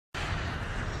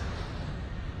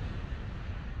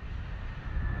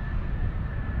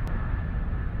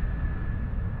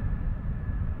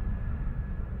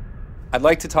I'd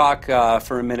like to talk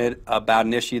for a minute about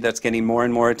an issue that's getting more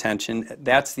and more attention.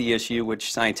 That's the issue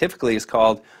which scientifically is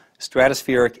called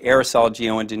stratospheric aerosol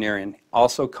geoengineering,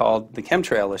 also called the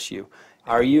chemtrail issue.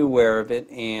 Are you aware of it,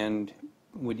 and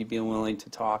would you be willing to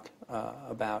talk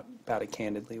about it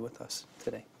candidly with us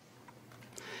today?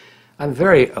 I'm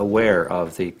very aware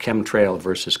of the chemtrail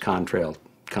versus contrail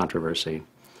controversy,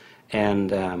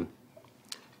 and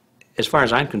as far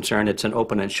as I'm concerned, it's an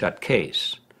open and shut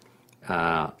case.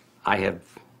 I have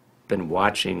been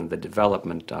watching the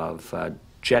development of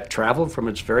jet travel from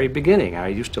its very beginning. I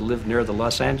used to live near the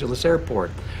Los Angeles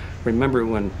airport. Remember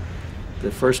when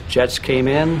the first jets came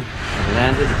in and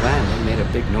landed? Wow, they made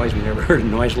a big noise. We never heard a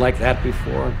noise like that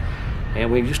before.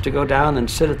 And we used to go down and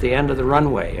sit at the end of the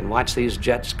runway and watch these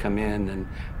jets come in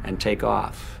and take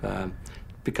off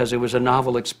because it was a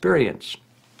novel experience.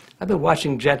 I've been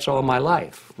watching jets all my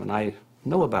life. When I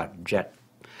know about jet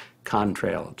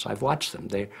contrails, I've watched them.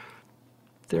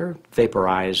 They're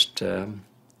vaporized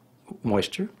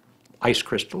moisture, ice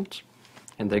crystals,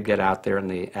 and they get out there in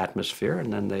the atmosphere,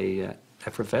 and then they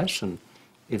effervesce and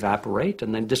evaporate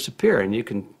and then disappear, and you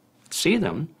can see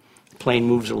them. The plane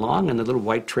moves along, and the little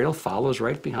white trail follows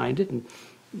right behind it, and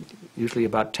usually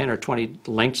about 10 or 20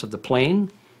 lengths of the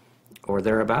plane or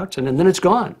thereabouts, and then it's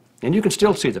gone. And you can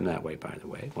still see them that way, by the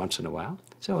way, once in a while.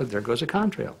 So there goes a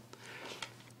contrail.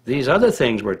 These other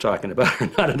things we're talking about are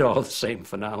not at all the same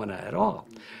phenomena at all.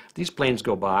 These planes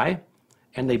go by,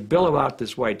 and they billow out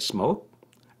this white smoke,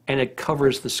 and it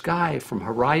covers the sky from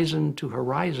horizon to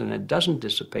horizon. It doesn't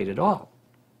dissipate at all.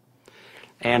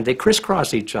 And they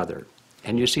crisscross each other,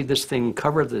 and you see this thing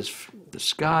cover the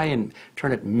sky and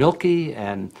turn it milky,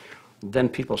 and then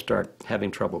people start having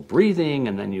trouble breathing,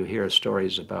 and then you hear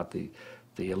stories about the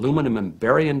aluminum and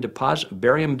barium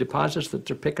deposits that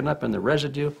they're picking up and the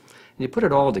residue. And you put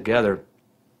it all together,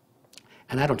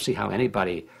 and I don't see how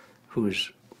anybody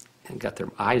who's got their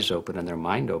eyes open and their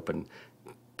mind open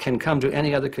can come to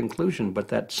any other conclusion but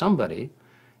that somebody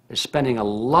is spending a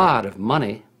lot of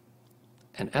money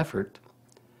and effort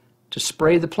to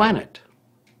spray the planet.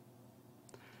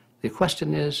 The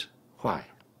question is, why?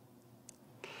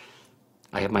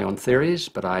 I have my own theories,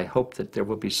 but I hope that there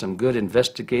will be some good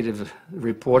investigative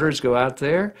reporters go out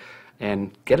there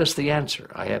and get us the answer.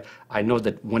 I know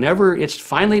that whenever it's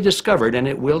finally discovered, and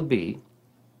it will be,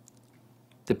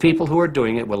 the people who are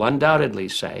doing it will undoubtedly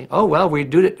say, oh, well, we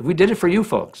did it for you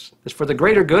folks. It's for the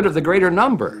greater good of the greater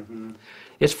number. Mm-hmm.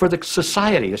 It's for the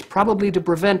society. It's probably to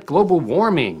prevent global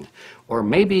warming, or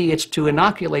maybe it's to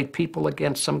inoculate people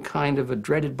against some kind of a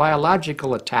dreaded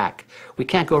biological attack. We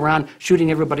can't go around shooting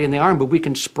everybody in the arm, but we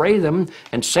can spray them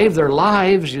and save their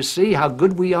lives. You see how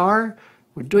good we are?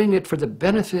 We're doing it for the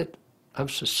benefit of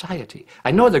society.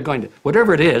 I know they're going to,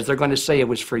 whatever it is, they're going to say it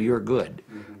was for your good,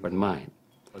 or mine.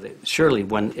 Surely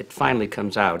when it finally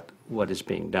comes out what is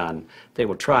being done, they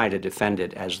will try to defend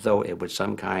it as though it was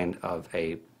some kind of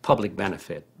a public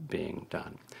benefit being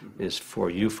done. It's for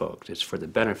you folks. It's for the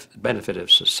benefit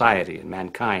of society and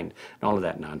mankind and all of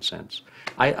that nonsense.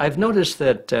 I've noticed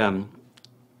that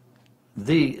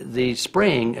the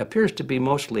spraying appears to be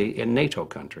mostly in NATO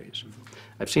countries.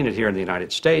 I've seen it here in the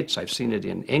United States. I've seen it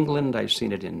in England. I've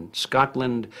seen it in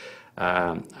Scotland.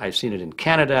 I've seen it in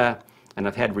Canada. And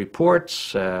I've had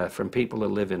reports from people who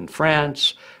live in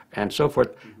France and so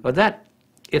forth. But that,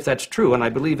 if that's true, and I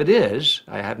believe it is,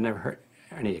 I have never heard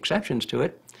any exceptions to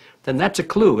it, then that's a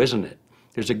clue, isn't it?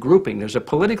 There's a grouping, there's a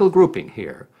political grouping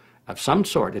here of some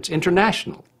sort. It's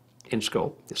international in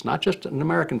scope. It's not just an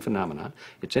American phenomenon.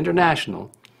 It's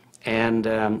international. And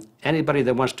anybody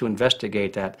that wants to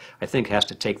investigate that, I think, has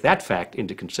to take that fact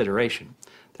into consideration.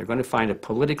 They're going to find a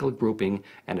political grouping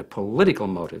and a political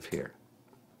motive here.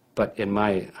 But in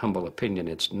my humble opinion,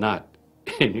 it's not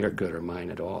in your good or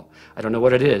mine at all. I don't know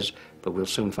what it is, but we'll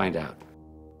soon find out.